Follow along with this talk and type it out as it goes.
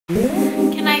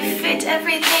Can I fit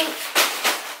everything?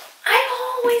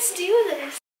 I always do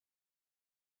this.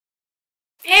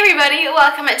 Hey everybody,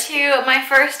 welcome to my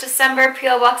first December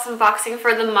P.O. Box unboxing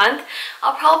for the month.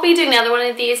 I'll probably be doing another one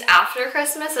of these after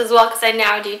Christmas as well because I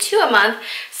now do 2 a month.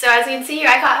 So as you can see here,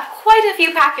 I got quite a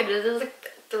few packages. There's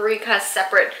like 3 kind of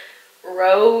separate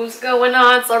rows going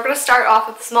on. So we're going to start off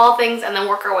with the small things and then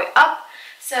work our way up.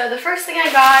 So the first thing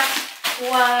I got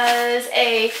was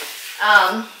a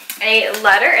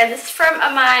letter, and this is from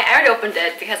I already opened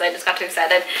it because I just got too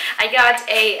excited. I got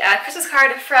a Christmas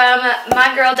card from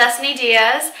my girl Destiny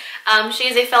Diaz. She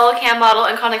is a fellow cam model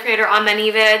and content creator on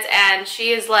ManyVids, and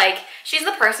she's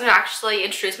the person who actually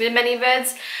introduced me to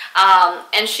ManyVids,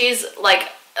 and she's like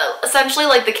essentially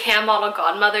like the cam model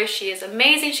godmother. She is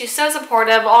amazing. She's so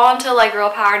supportive, all into like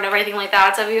girl power and everything like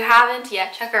that. So if you haven't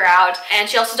yet, check her out. And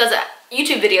she also does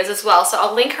YouTube videos as well, so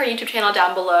I'll link her YouTube channel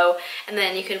down below, and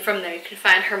then you can, from there, you can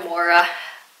find her more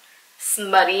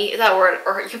smutty, is that a word?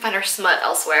 Or you can find her smut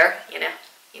elsewhere, you know,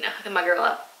 hook my girl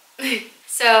up.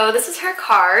 So this is her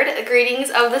card. Greetings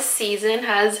of the season,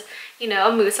 has, you know,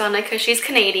 a moose on it because she's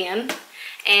Canadian.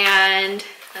 And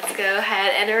let's go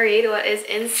ahead and read what is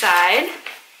inside.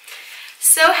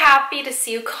 So happy to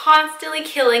see you constantly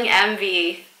killing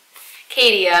MV.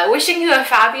 Kaedia, wishing you a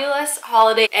fabulous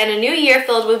holiday and a new year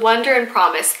filled with wonder and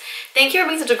promise. Thank you for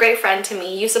being such a great friend to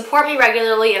me. You support me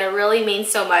regularly and it really means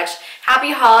so much.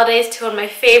 Happy holidays to one of my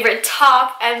favorite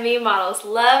top MV models.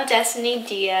 Love, Destiny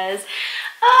Diaz.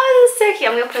 Oh, this is so cute.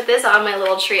 I'm going to put this on my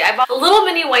little tree. I bought a little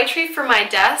mini white tree for my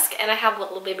desk, and I have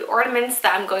little baby ornaments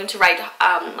that I'm going to write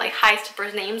like high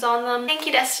steppers' names on them. Thank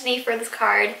you, Destiny, for this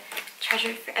card.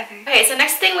 Treasured forever. Okay, so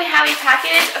next thing we have a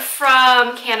package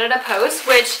from Canada Post,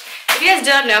 which, if you guys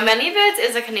don't know, ManyVids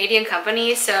is a Canadian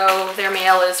company, so their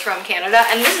mail is from Canada.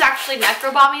 And this is actually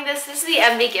microbombing this. This is the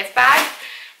MV gift bag,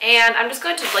 and I'm just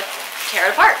going to like tear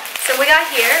it apart. So we got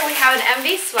here, we have an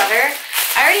MV sweater.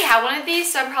 I already have one of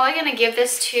these, so I'm probably going to give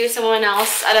this to someone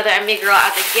else, another MV girl,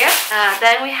 as a gift.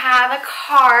 Then we have a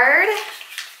card.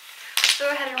 Let's go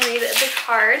ahead and read the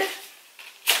card.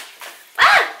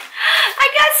 Ah! I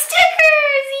got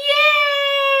stickers!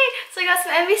 Yay! So I got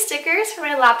some MV stickers for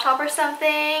my laptop or something,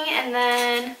 and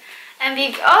then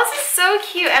MV, oh, this is so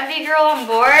cute, MV girl on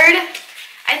board.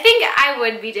 I think I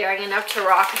would be daring enough to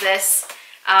rock this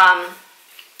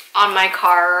on my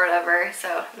car or whatever,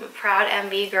 so I'm a proud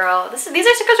MV girl. These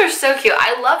stickers are so cute.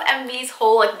 I love MV's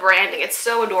whole like branding. It's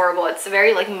so adorable. It's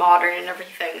very like modern and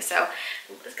everything, so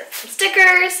let's get some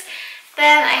stickers.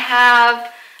 Then I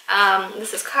have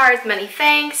this is cards, many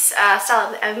thanks, style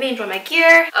of the MV, enjoy my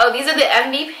gear. Oh, these are the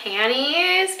MV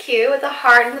panties, cute, with a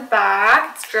heart in the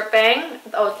back. It's dripping.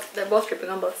 Oh, they're both dripping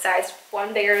on both sides.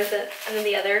 One bigger than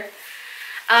the other.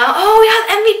 Oh, we have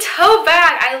MV tote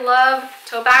bag. I love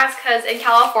tote bags because in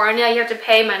California you have to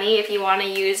pay money if you want to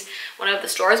use one of the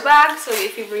store's bags. So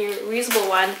if you bring a reusable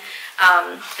one,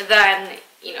 then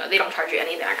you know they don't charge you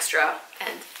anything extra.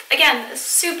 And again,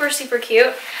 super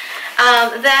cute.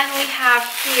 Then we have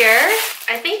here,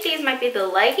 I think these might be the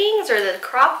leggings or the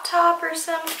crop top or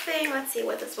something. Let's see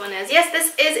what this one is. Yes,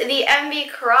 this is the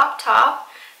MV crop top.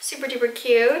 Super duper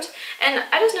cute. And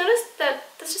I just noticed that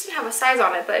this doesn't have a size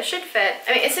on it, but it should fit.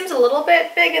 I mean, it seems a little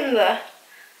bit big in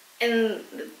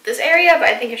this area, but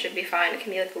I think it should be fine. It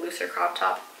can be like a looser crop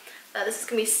top. This is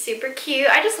gonna be super cute.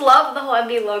 I just love the whole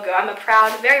MV logo. I'm a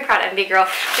very proud MV girl.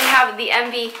 We have the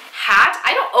MV hat.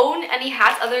 I don't own any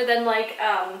hats other than like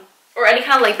or any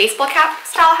kind of like baseball cap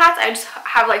style hats. I just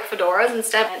have like fedoras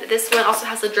instead. And this one also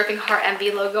has the dripping heart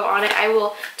MV logo on it. I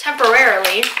will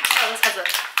temporarily, oh, this has a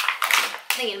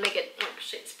thing to make it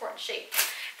sport shape.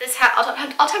 This hat,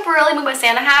 I'll temporarily move my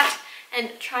Santa hat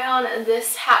and try on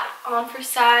this hat on for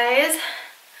size.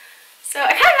 So it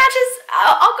kind of matches,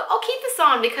 I'll keep this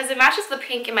on because it matches the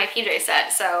pink in my PJ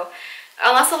set. So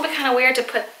unless it'll be kind of weird to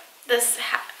put this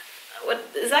hat,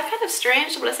 is that kind of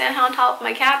strange to put a Santa hat on top of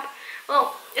my cap?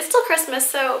 Well, it's still Christmas,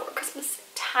 so Christmas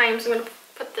time, so I'm going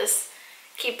to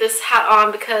keep this hat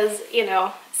on because, you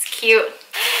know, it's cute.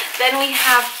 Then we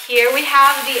have here, we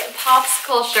have the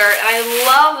popsicle shirt, and I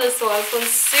love this one. This one's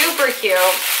super cute.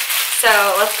 So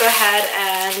let's go ahead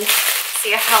and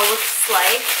see how it looks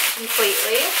like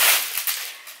completely.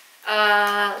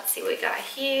 Let's see what we got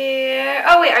here.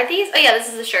 Oh wait, are these? Oh yeah, this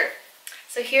is the shirt.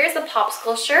 So here's the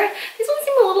popsicle shirt. These ones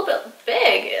seem a little bit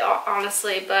big,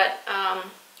 honestly, but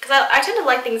because I tend to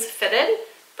like things fitted,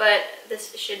 but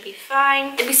this should be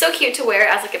fine. It'd be so cute to wear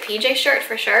as like a PJ shirt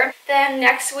for sure. Then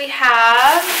next we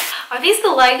have, are these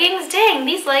the leggings? Dang,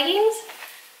 these leggings.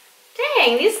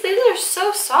 Dang, these are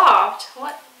so soft.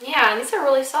 What? Yeah, these are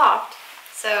really soft.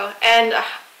 So, and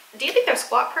do you think they're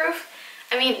squat proof?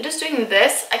 I mean, just doing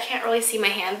this, I can't really see my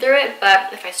hand through it,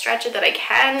 but if I stretch it, then I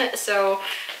can. So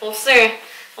we'll see.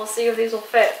 We'll see if these will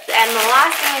fit. And the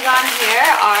last thing I got here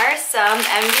are some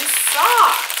MD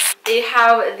socks. They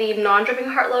have the non-dripping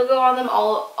heart logo on them,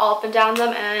 all up and down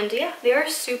them, and yeah, they are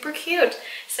super cute.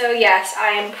 So yes, I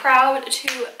am proud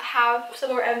to have some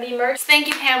more MD merch. Thank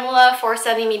you, Pamela, for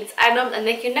sending me these items, and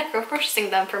thank you, Nick, for purchasing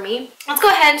them for me. Let's go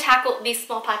ahead and tackle these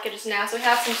small packages now. So we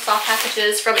have some soft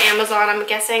packages from Amazon, I'm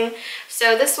guessing.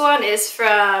 So this one is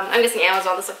from, I'm guessing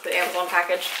Amazon. This looks like the Amazon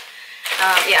package.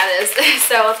 Yeah, it is.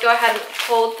 So let's go ahead and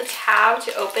hold the tab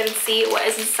to open and see what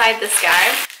is inside this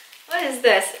guy. What is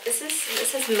this? This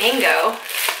is mango. What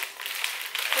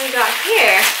do we got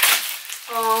here?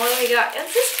 Oh, what do we got?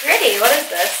 This is pretty. What is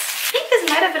this? I think this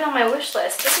might have been on my wish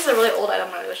list. This is a really old item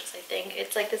on my wish list, I think.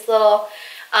 It's like this little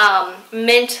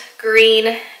mint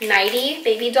green nightie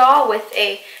baby doll with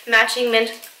a matching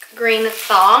mint green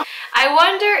thong. I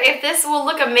wonder if this will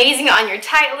look amazing on your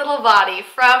tight little body,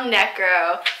 from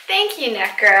Necro. Thank you,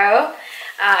 Necro.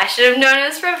 I should have known it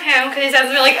was from him because he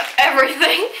sends me like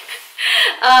everything.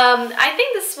 I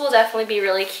think this will definitely be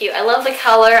really cute. I love the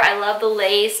color. I love the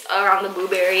lace around the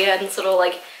boob area and this little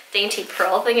like dainty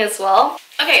pearl thing as well.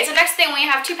 Okay, so next thing we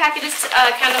have two packages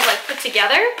kind of like put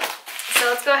together. So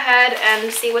let's go ahead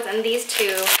and see what's in these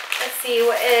two. Let's see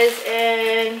what is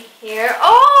in here.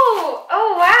 Oh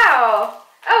wow.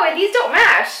 Oh, and these don't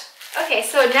match. Okay,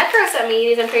 so Necro sent me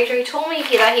these. I'm pretty sure he told me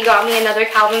that he got me another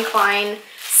Calvin Klein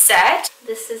set.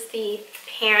 This is the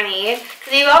panty,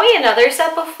 because he got me another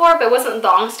set before, but it wasn't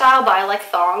thong style, but I like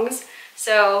thongs.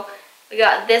 So we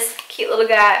got this cute little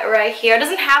guy right here. It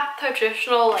doesn't have the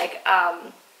traditional like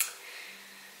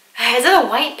is it a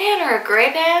white band or a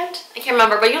gray band? I can't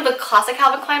remember, but you know the classic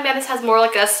Calvin Klein band, this has more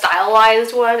like a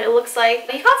stylized one, it looks like.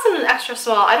 But he got some extra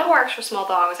small. I don't wear extra small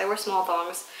thongs, I wear small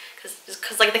thongs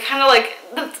because like they kind of like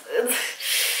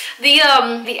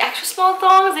the extra small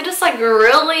thongs, they just like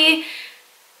really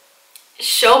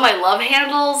show my love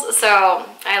handles, so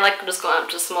I like just going up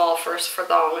to small first for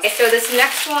thongs. Okay, so this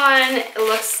next one, it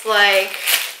looks like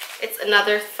it's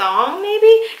another thong,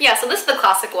 maybe? Yeah, so this is the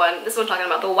classic one. This one I'm talking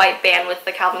about, the white band with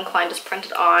the Calvin Klein just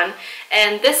printed on.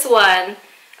 And this one,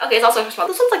 okay, it's also small.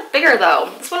 This one's like bigger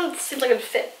though. This one seems like it would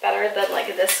fit better than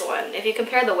like this one. If you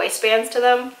compare the waistbands to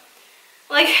them,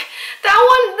 like that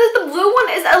one, the blue one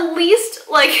is at least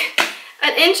like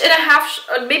an inch and a half,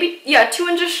 maybe, yeah, 2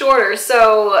 inches shorter.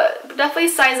 So definitely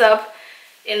size up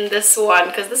in this one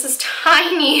because this is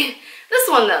tiny. This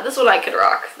one though, this one I could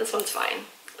rock. This one's fine,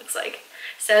 looks like.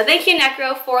 So thank you,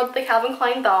 Necro, for the Calvin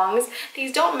Klein thongs.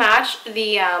 These don't match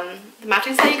the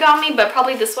matching set you got me, but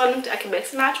probably this one I can mix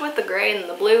and match with, the gray and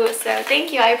the blue. So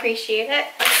thank you, I appreciate it.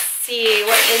 Let's see,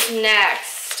 what is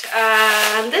next?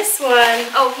 This one,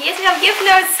 oh, he has to have gift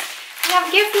notes. We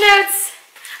have gift notes.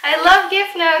 I love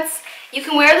gift notes. You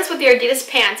can wear this with your Adidas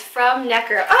pants from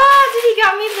Necro. Oh, did he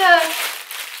got me the,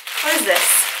 what is this?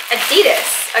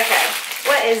 Adidas. Okay,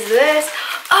 what is this?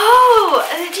 Oh,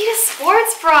 an Adidas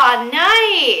sports bra,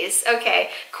 nice.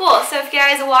 Okay, cool. So if you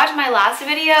guys watched my last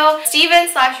video,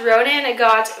 Steven/Ronan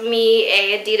got me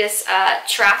a Adidas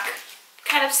track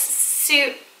kind of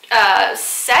suit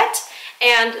set,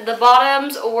 and the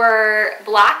bottoms were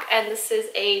black, and this is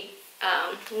a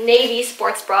navy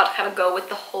sports bra to kind of go with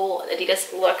the whole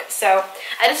Adidas look. So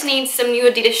I just need some new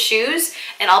Adidas shoes,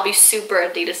 and I'll be super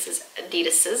Adidas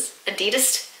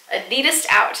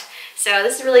out. So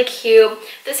this is really cute.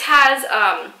 This has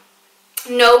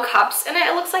no cups in it.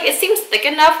 It looks like it seems thick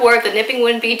enough where the nipping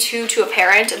wouldn't be too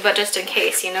apparent, but just in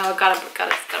case, you know, gotta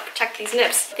protect these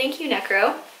nips. Thank you,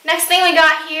 Necro. Next thing we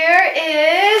got here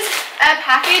is a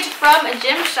package from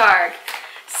Gymshark.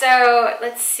 So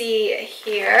let's see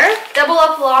here. Double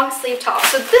up long sleeve top.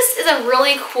 So this is a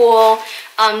really cool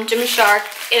Gymshark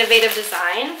innovative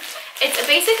design. It's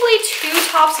basically 2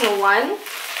 tops in one,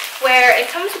 where it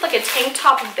comes with like a tank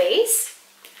top base.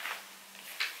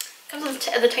 It comes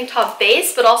with the tank top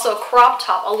base, but also a crop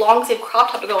top, a long sleeve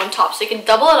crop top to go on top. So you can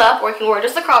double it up, or you can wear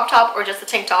just the crop top or just the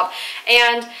tank top.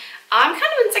 And I'm kind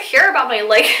of insecure about my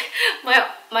like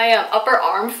my upper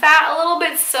arm fat a little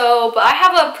bit, so, but I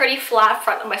have a pretty flat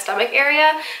front of my stomach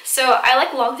area, so I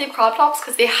like long sleeve crop tops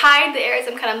because they hide the areas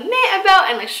I'm kind of meh about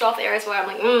and like show off the areas where I'm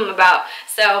like about.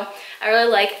 So I really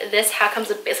like this, how it comes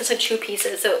with, it's like 2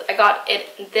 pieces. So I got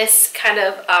it this kind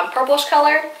of purplish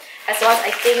color, as well as I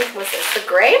think, was this the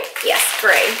gray? Yes,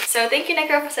 gray. So thank you,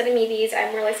 Necro, for sending me these.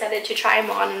 I'm really excited to try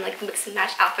them on and like mix and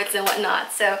match outfits and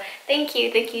whatnot. So thank you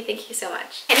so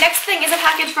much. And next thing is a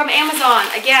package from Amazon.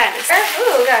 Again,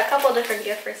 ooh, got a couple different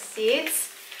gift receipts.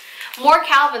 More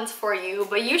Calvins for you,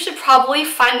 but you should probably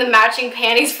find the matching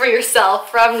panties for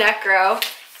yourself from Necro.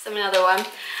 So another one.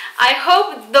 I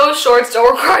hope those shorts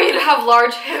don't require you to have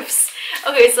large hips.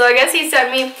 Okay, so I guess he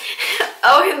sent me,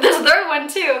 oh, there's a third one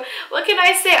too. What can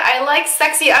I say? I like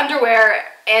sexy underwear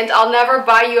and I'll never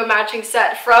buy you a matching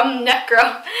set from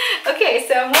Necro. Okay,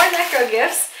 so more Necro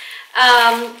gifts.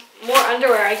 More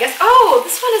underwear, I guess. Oh,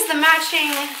 this one is the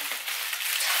matching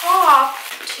top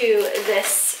to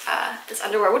this this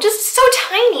underwear, which is so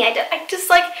tiny. I just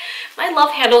like, my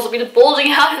love handles will be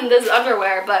bulging out in this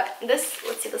underwear, but this,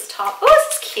 let's see this top. Oh,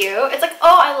 this is cute. It's like,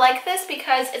 oh, I like this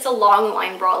because it's a long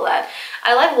line bralette.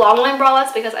 I like long line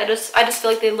bralettes because I just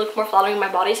feel like they look more flattering in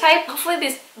my body type. Hopefully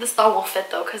this thong will fit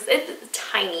though, because it's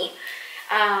tiny.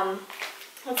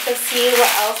 Let's go see what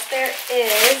else there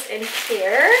is in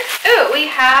here. Oh, we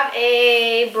have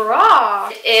a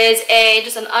bra. It is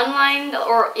just an unlined,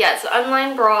 or yeah, it's an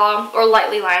unlined bra, or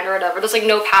lightly lined or whatever. There's like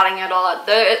no padding at all.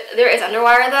 There is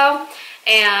underwire though,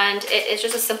 and it is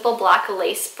just a simple black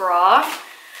lace bra.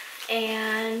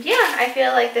 And yeah, I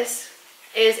feel like this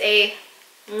is a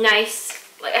nice,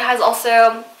 like it has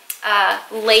also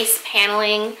lace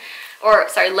paneling, or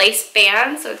sorry, lace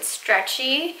band, so it's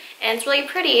stretchy and it's really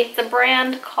pretty. It's a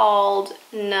brand called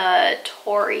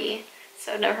Natori,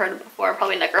 so I've never heard of it before.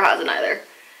 Probably Necro hasn't either.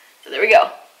 So there we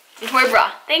go. Natori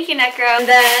bra. Thank you, Necro. And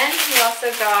then we also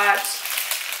got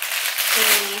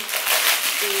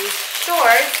these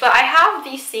shorts, but I have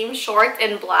these same shorts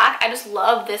in black. I just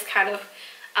love this kind of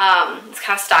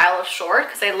style of short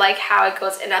because I like how it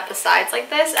goes in at the sides like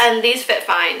this, and these fit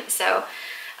fine. So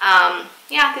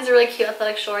yeah, these are really cute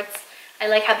athletic shorts. I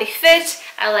like how they fit.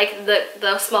 I like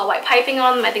the small white piping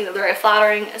on them. I think they're very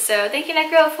flattering. So thank you,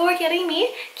 Necro, for getting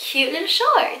me cute little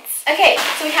shorts. Okay,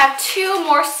 so we have two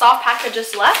more soft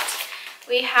packages left.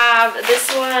 We have this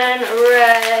one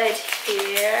right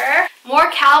here.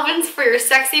 More Calvins for your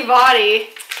sexy body.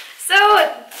 So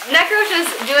Necro's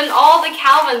just doing all the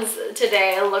Calvins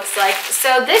today, it looks like.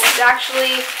 So this is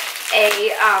actually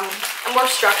a more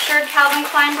structured Calvin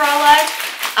Klein bralette.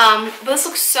 But this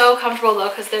looks so comfortable though,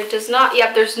 because there does not,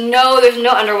 yep, there's no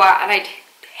underwire, and I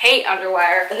hate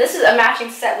underwire. And this is a matching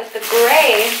set with the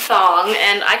gray thong,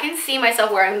 and I can see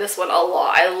myself wearing this one a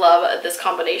lot. I love this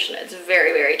combination. It's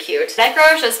very, very cute.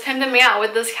 Necro's just pimping me out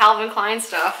with this Calvin Klein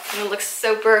stuff, and it looks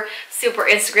super, super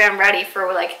Instagram ready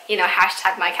for, like, you know,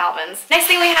 hashtag my Calvins. Next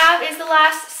thing we have is the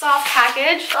last soft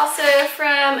package, also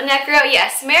from Necro.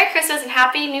 Yes, Merry Christmas and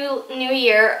Happy New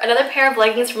Year. Another pair of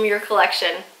leggings from your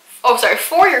collection. Oh, sorry,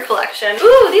 for your collection.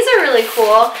 Ooh, these are really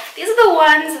cool. These are the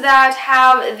ones that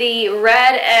have the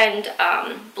red and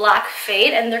black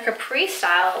fade, and they're capri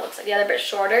style. It looks like the other bit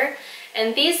shorter.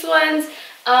 And these ones,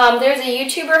 there's a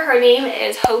YouTuber, her name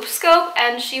is HopeScope,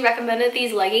 and she recommended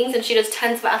these leggings, and she does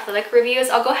tons of athletic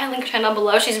reviews. I'll go ahead and link her channel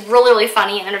below. She's really, really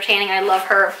funny and entertaining. I love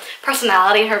her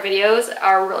personality, and her videos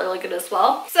are really, really good as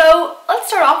well. So let's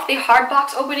start off the hard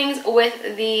box openings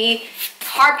with the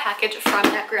hard package from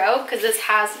Necro, because this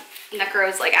has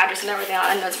Necro's like address and everything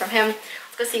on, and notes from him.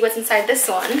 Let's go see what's inside this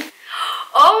one.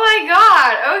 Oh my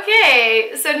god,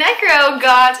 okay. So Necro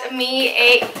got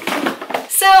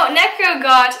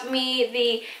me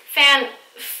the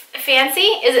Fancy,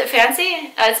 is it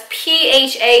Fancy? It's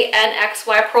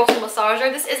PHANXY Personal Massager.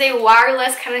 This is a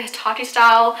wireless kind of Hitachi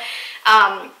style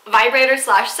vibrator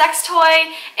slash sex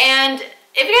toy, and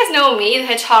if you guys know me,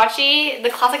 the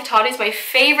classic Hitachi is my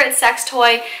favorite sex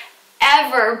toy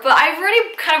ever, but I've already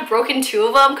kind of broken two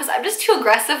of them because I'm just too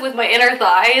aggressive with my inner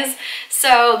thighs.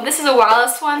 So this is a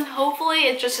wireless one. Hopefully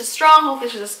it's just as strong, hopefully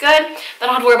it's just as good, but I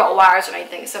don't have to worry about wires or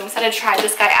anything. So I'm excited to try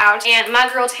this guy out. And my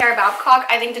girl Tara Babcock,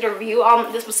 I think, did a review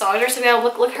on this massager, so if you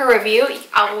want to look her review,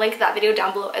 I'll link that video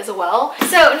down below as well.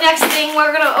 So next thing,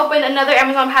 we're gonna open another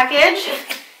Amazon package,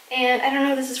 and I don't know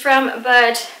who this is from,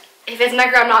 but if it's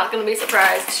Necro, I'm not going to be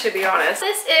surprised, to be honest.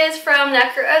 This is from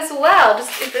Necro as well.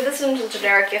 This one's a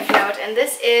generic gift note, and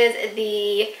this is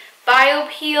the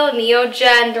BioPeel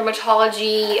Neogen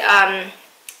Dermatology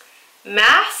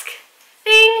mask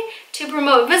thing to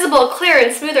promote visible, clear,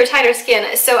 and smoother, tighter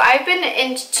skin. So I've been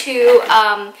into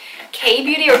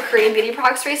K-beauty or Korean beauty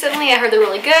products recently. I heard they're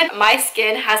really good. My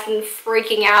skin has been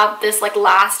freaking out this like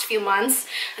last few months.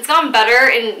 It's gotten better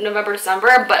in November,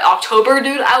 December, but October,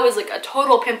 dude, I was like a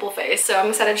total pimple face. So I'm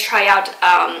excited to try out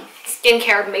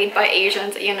skincare made by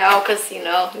Asians, you know, because, you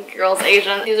know, girls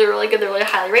Asian. These are really good. They're really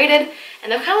highly rated,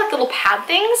 and they're kind of like little pad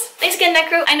things. Thanks again,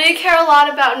 Necro. I know you care a lot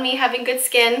about me having good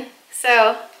skin,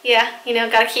 so yeah, you know,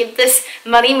 gotta keep this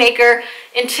money maker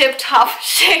in tip-top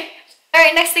shape.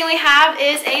 Alright, next thing we have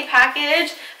is a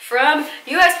package from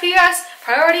USPS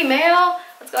Priority Mail.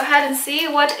 Let's go ahead and see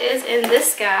what is in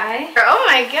this guy. Oh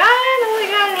my god, what do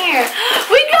we got in here?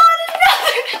 We got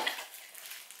another!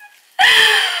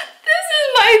 This is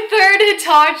my third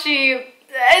Hitachi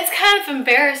it's kind of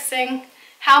embarrassing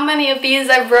how many of these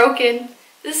I've broken.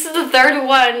 This is the third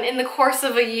one in the course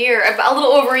of a year, a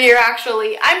little over a year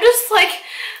actually. I'm just like,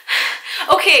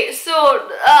 okay, so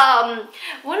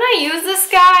when I use this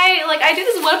guy, like I do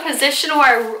this one position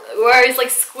where I just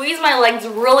like squeeze my legs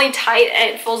really tight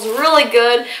and it feels really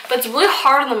good, but it's really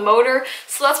hard on the motor,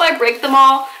 so that's why I break them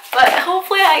all. But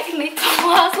hopefully I can make them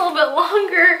last a little bit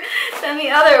longer than the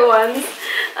other ones.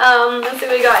 Let's see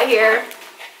what we got here.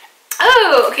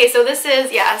 Oh, okay, so this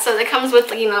is, yeah, so it comes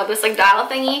with, you know, this like dial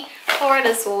thingy for it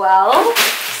as well.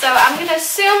 So I'm gonna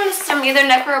assume this is from either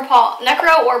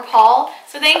Necro or Paul.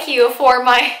 So thank you for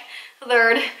my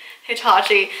third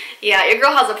Hitachi. Yeah, your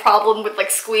girl has a problem with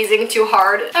like squeezing too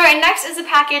hard. All right, next is a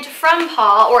package from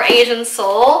Paul or Asian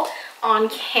Soul on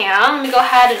cam. Let me go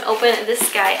ahead and open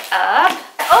this guy up.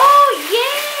 Oh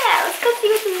yeah, let's go see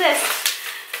what's in this.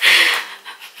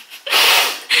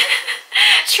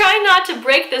 Try not to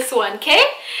break this one, okay?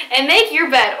 And make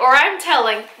your bed, or I'm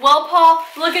telling. Well, Paul,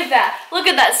 look at that. Look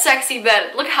at that sexy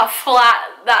bed. Look how flat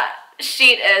that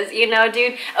sheet is, you know,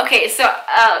 dude. Okay, so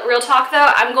real talk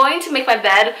though, I'm going to make my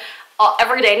bed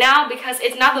every day now because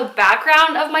it's not the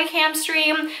background of my cam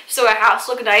stream, so it has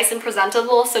to look nice and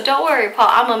presentable. So don't worry, Paul,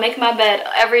 I'm gonna make my bed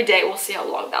every day. We'll see how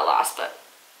long that lasts, but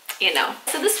you know.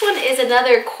 So this one is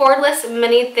another cordless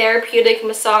mini therapeutic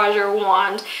massager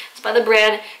wand. It's by the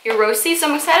brand Eurosi. So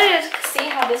I'm excited to see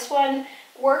how this one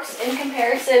works in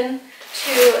comparison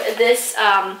to this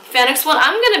Fanix one.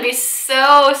 I'm gonna be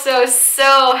so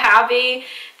happy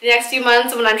the next few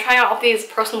months when I'm trying out all these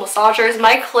personal massagers.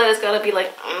 My clit is gonna be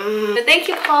like, But thank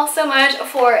you, Paul, so much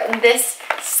for this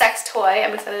sex toy.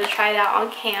 I'm excited to try it out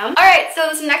on cam. All right, so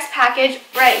this next package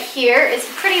right here is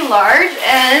pretty large,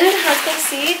 and let's go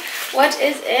see what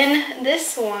is in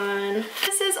this one.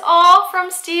 This is all from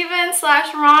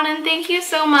Steven/Ronan. Thank you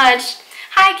so much.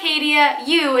 Hi, Kaedia.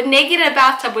 You naked in a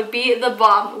bathtub would be the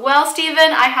bomb. Well,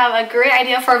 Steven, I have a great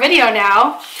idea for a video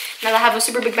now that I have a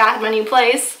super big bath in my new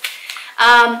place.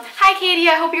 Hi, Kaedia.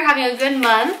 I hope you're having a good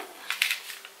month.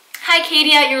 Hi,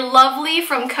 Kaedia. You're lovely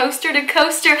from coaster to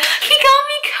coaster. He got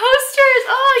me coasters.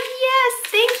 Oh,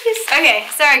 yes. Thank you. Okay,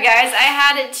 sorry, guys. I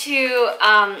had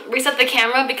to reset the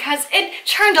camera because it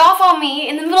turned off on me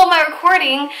in the middle of my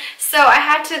recording. So I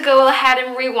had to go ahead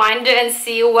and rewind it and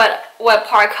see what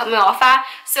part cut me off at.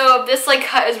 So if this like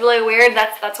cut is really weird,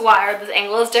 that's why, or this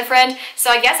angle is different. So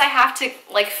I guess I have to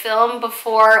like film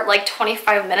before like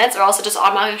 25 minutes or else it just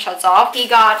automatically shuts off. He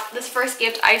got, this first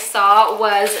gift I saw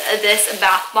was this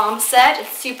bath bomb set.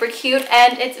 It's super cute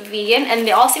and it's vegan and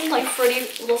they all seem like pretty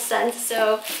little scents.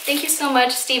 So thank you so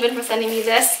much, Steven, for sending me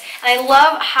this. And I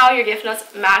love how your gift notes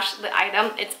match the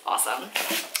item. It's awesome.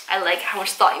 I like how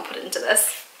much thought you put into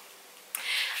this.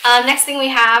 Next thing we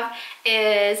have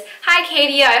is, hi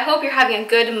Kaedia, I hope you're having a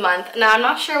good month. Now I'm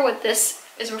not sure what this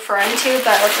is referring to,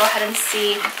 but let's go ahead and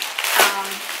see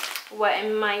what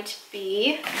it might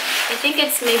be. I think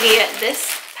it's maybe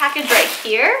this package right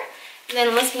here. And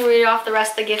then let's read off the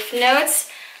rest of the gift notes.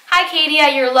 Hi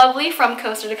Kaedia, you're lovely from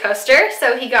coaster to coaster.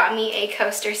 So he got me a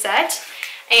coaster set.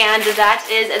 And that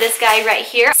is this guy right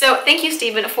here. So thank you,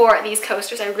 Steven, for these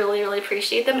coasters. I really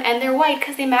appreciate them. And they're white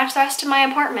because they match the rest of my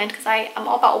apartment because I'm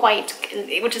all about white,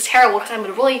 which is terrible because I'm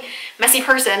a really messy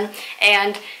person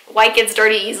and white gets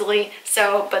dirty easily.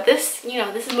 So, but this, you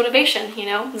know, this is motivation, you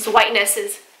know. This whiteness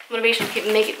is motivation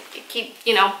to make it keep,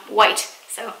 you know, white.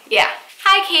 So, yeah.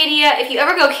 Hi, Kaedia. If you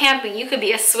ever go camping, you could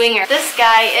be a swinger. This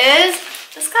is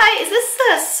this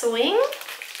a swing?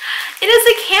 It is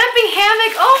a camping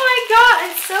hammock. Oh my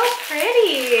god, it's so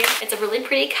pretty. It's a really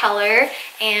pretty color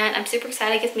and I'm super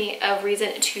excited. It gives me a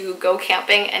reason to go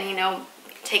camping and, you know,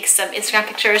 take some Instagram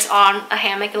pictures on a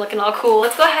hammock and looking all cool.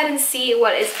 Let's go ahead and see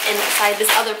what is inside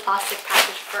this other plastic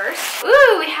package first.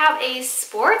 Ooh, we have a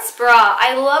sports bra.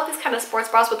 I love this kind of sports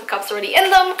bras with the cups already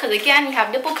in them because, again, you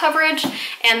have nipple coverage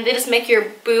and they just make your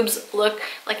boobs look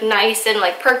like nice and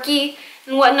like perky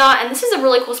and whatnot. And this is a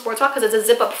really cool sports bra because it's a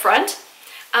zip up front.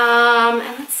 And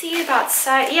let's see about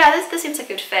size. Yeah, this seems like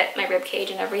it would fit my rib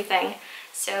cage and everything.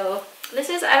 So this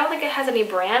is, I don't think it has any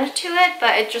brand to it,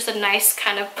 but it's just a nice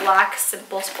kind of black,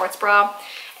 simple sports bra.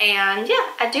 And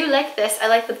yeah, I do like this. I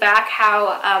like the back,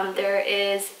 how there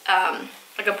is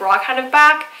like a bra kind of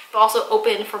back, but also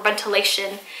open for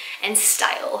ventilation and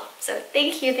style. So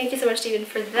thank you so much, Steven,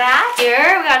 for that.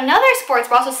 Here we got another sports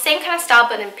bra, so same kind of style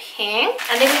but in pink.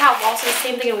 I think we have also the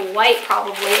same thing in white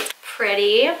probably.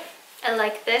 Pretty. I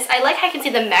like this. I like how I can see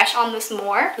the mesh on this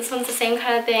more. This one's the same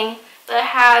kind of thing, but it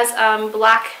has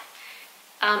black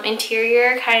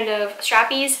interior kind of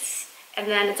strappies And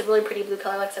then it's a really pretty blue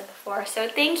color like I said before. So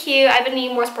thank you. I've been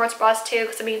needing more sports bras too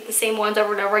because I'm using the same ones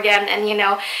over and over again. And you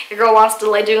know, your girl wants to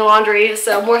delay doing laundry,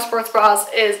 so more sports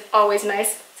bras is always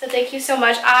nice. So thank you so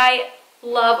much. I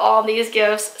love all these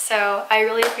gifts, so I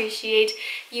really appreciate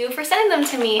you for sending them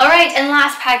to me. All right, and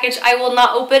last package I will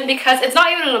not open because it's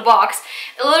not even in a box.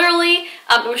 It literally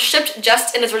it was shipped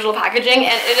just in its original packaging,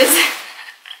 and it is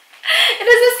it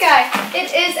is this guy.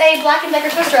 It is a Black &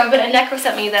 Decker toaster oven, and Necro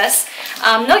sent me this.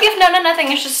 No gift, no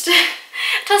nothing. It's just a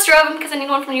toaster oven because I need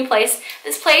one from a new place.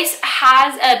 This place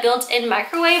has a built-in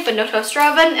microwave but no toaster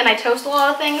oven, and I toast a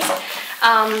lot of things.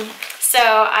 So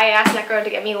I asked Necro to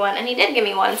get me one, and he did give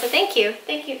me one, so thank you.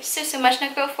 Thank you so much,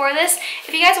 Necro, for this.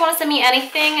 If you guys want to send me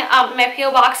anything in my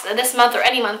P.O. box this month, or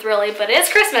any month really, but it is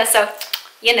Christmas, so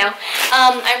you know.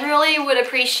 I really would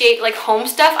appreciate like home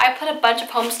stuff. I put a bunch of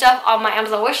home stuff on my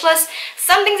Amazon wish list.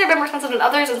 Some things are a bit more expensive than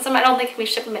others, and some I don't think can be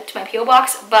shipped to my P.O.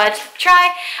 box, but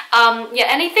try. Yeah,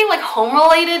 anything like home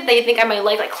related that you think I might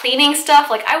like cleaning stuff.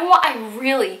 Like I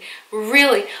really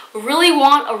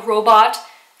want a robot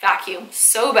vacuum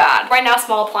so bad. Right now,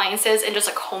 small appliances and just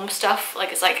like home stuff,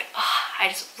 like it's like, I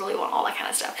just really want all that kind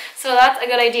of stuff. So that's a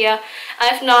good idea.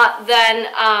 If not, then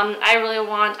I really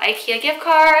want IKEA gift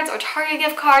cards or Target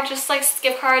gift cards, just like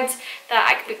gift cards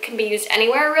that can be used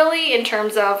anywhere really in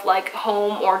terms of like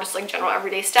home or just like general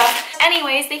everyday stuff.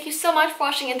 Anyways, thank you so much for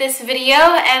watching this video,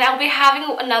 and I'll be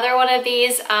having another one of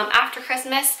these after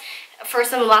Christmas for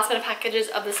some last minute packages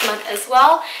of this month as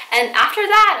well. And after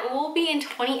that, we'll be in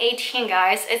 2018,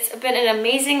 guys. It's been an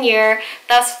amazing year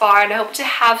thus far, and I hope to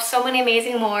have so many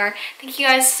amazing more. Thank you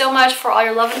guys so much for all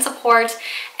your love and support,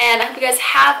 and I hope you guys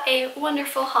have a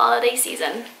wonderful holiday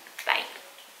season.